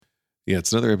Yeah,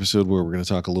 it's another episode where we're going to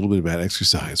talk a little bit about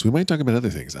exercise. We might talk about other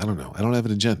things. I don't know. I don't have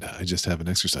an agenda. I just have an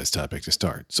exercise topic to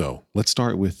start. So let's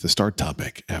start with the start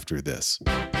topic after this.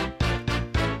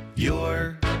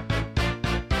 Your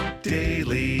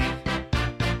Daily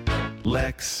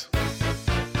Lex.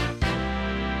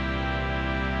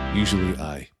 Usually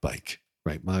I bike,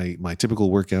 right? My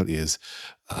typical workout is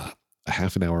a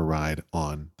half an hour ride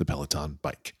on the Peloton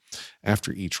bike.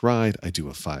 After each ride, I do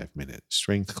a 5-minute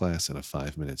strength class and a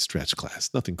 5-minute stretch class.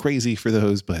 Nothing crazy for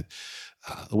those, but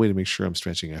a way to make sure I'm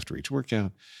stretching after each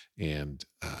workout and,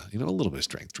 a little bit of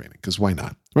strength training, because why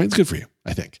not, right? It's good for you,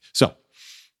 I think. So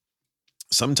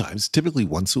sometimes, typically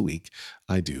once a week,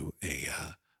 I do a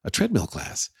treadmill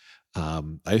class.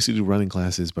 I used to do running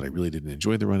classes, but I really didn't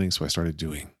enjoy the running, so I started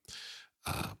doing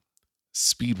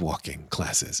speed walking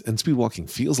classes. And speed walking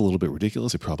feels a little bit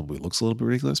ridiculous. It probably looks a little bit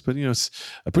ridiculous, but it's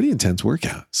a pretty intense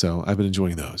workout. So I've been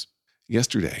enjoying those.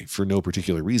 Yesterday, for no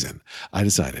particular reason, I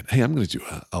decided, hey, I'm going to do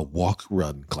a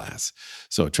walk-run class.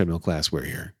 So a treadmill class where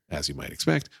you're, as you might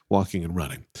expect, walking and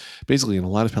running. Basically, in a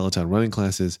lot of Peloton running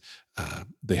classes,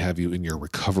 they have you in your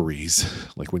recoveries,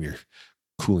 like when you're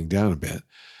cooling down a bit,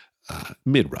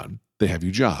 mid-run, they have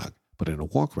you jog. But in a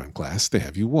walk-run class, they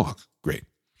have you walk. Great.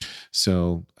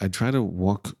 So I tried a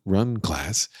walk-run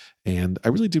class, and I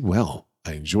really did well.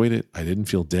 I enjoyed it. I didn't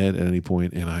feel dead at any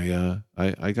point, and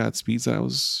I got speeds that I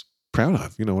was proud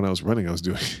of. When I was running, I was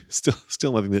doing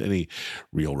still nothing that any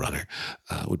real runner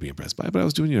would be impressed by. But I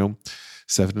was doing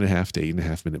 7.5 to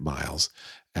 8.5 minute miles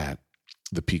at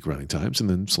the peak running times, and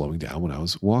then slowing down when I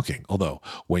was walking. Although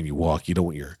when you walk, you don't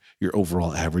want your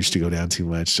overall average to go down too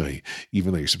much. So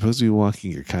even though you're supposed to be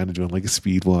walking, you're kind of doing like a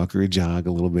speed walk or a jog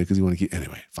a little bit because you want to keep,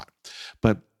 anyway, fine.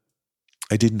 But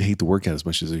I didn't hate the workout as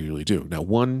much as I usually do. Now,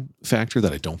 one factor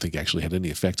that I don't think actually had any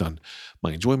effect on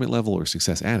my enjoyment level or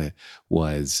success at it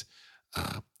was,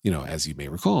 as you may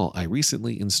recall, I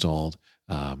recently installed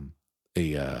a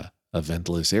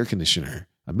ventless air conditioner,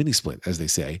 a mini split, as they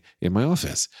say, in my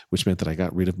office, which meant that I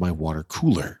got rid of my water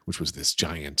cooler, which was this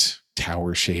giant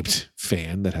tower-shaped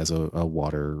fan that has a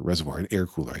water reservoir, an air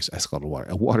cooler. I call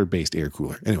it a water-based air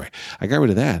cooler. Anyway, I got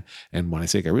rid of that, and when I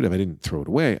say got rid of, I didn't throw it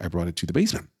away. I brought it to the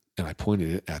basement, and I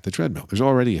pointed it at the treadmill. There's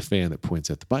already a fan that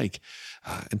points at the bike,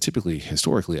 and typically,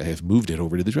 historically, I have moved it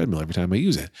over to the treadmill every time I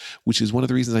use it, which is one of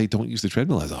the reasons I don't use the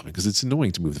treadmill as often, because it's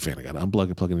annoying to move the fan. I got to unplug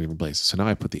and plug it in a different place. So now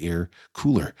I put the air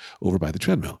cooler over by the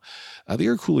treadmill. The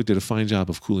air cooler did a fine job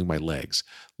of cooling my legs,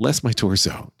 less my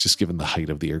torso, just given the height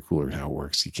of the air cooler and how it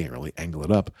works. You can't really angle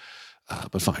it up,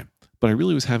 but fine. But I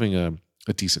really was having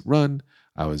a decent run.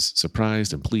 I was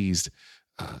surprised and pleased.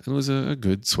 It was a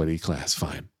good, sweaty class.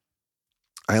 Fine.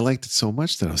 I liked it so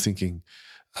much that I was thinking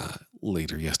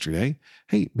later yesterday,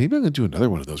 hey, maybe I'm going to do another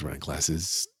one of those running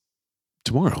classes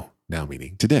tomorrow. Now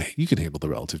meaning today. You can handle the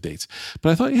relative dates. But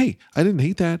I thought, hey, I didn't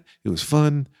hate that. It was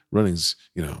fun. Running's,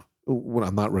 when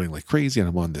I'm not running like crazy and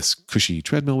I'm on this cushy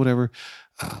treadmill, whatever,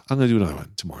 I'm going to do another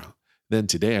one tomorrow. Then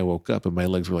today I woke up and my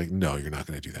legs were like, no, you're not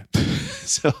going to do that.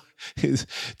 So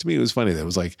to me, it was funny. That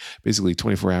was like basically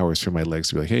 24 hours for my legs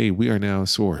to be like, hey, we are now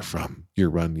sore from your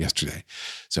run yesterday.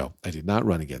 So I did not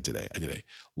run again today. I did a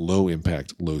low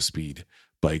impact, low speed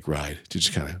bike ride to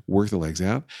just kind of work the legs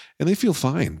out. And they feel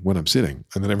fine when I'm sitting.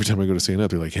 And then every time I go to stand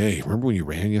up, they're like, hey, remember when you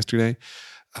ran yesterday?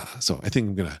 So I think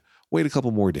I'm going to wait a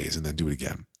couple more days and then do it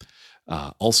again.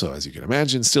 Also, as you can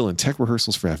imagine, still in tech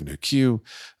rehearsals for Avenue Q.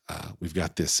 We've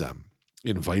got this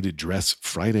invited dress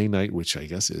Friday night, which I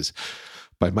guess is,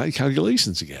 by my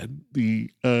calculations again,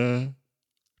 the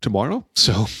tomorrow.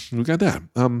 So we got that.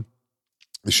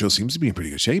 The show seems to be in pretty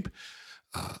good shape.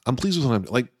 I'm pleased with what I'm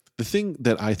like. The thing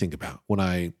that I think about when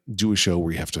I do a show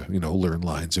where you have to, learn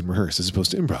lines and rehearse, as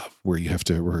opposed to improv, where you have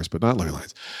to rehearse but not learn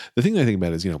lines. The thing that I think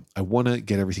about is, I want to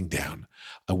get everything down.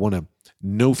 I want to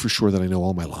know for sure that I know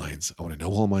all my lines. I want to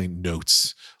know all my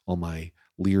notes, all my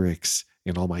lyrics,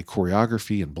 and all my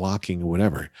choreography and blocking or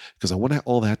whatever, because I want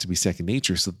all that to be second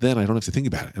nature. So then I don't have to think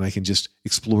about it and I can just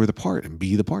explore the part and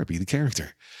be the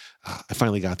character. I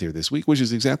finally got there this week, which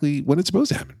is exactly when it's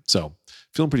supposed to happen. So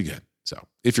feeling pretty good. So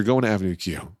if you're going to Avenue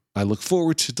Q, I look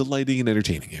forward to delighting and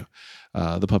entertaining you.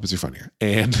 The puppets are funnier.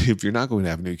 And if you're not going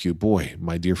to Avenue Q, boy,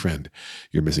 my dear friend,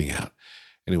 you're missing out.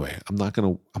 Anyway, I'm not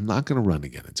gonna run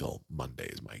again until Monday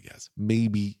is my guess.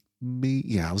 Maybe,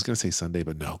 I was gonna say Sunday,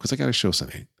 but no, because I got a show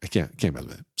Sunday. I can't mess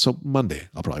with it. So Monday,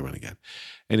 I'll probably run again.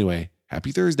 Anyway,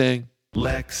 happy Thursday.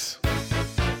 Lex.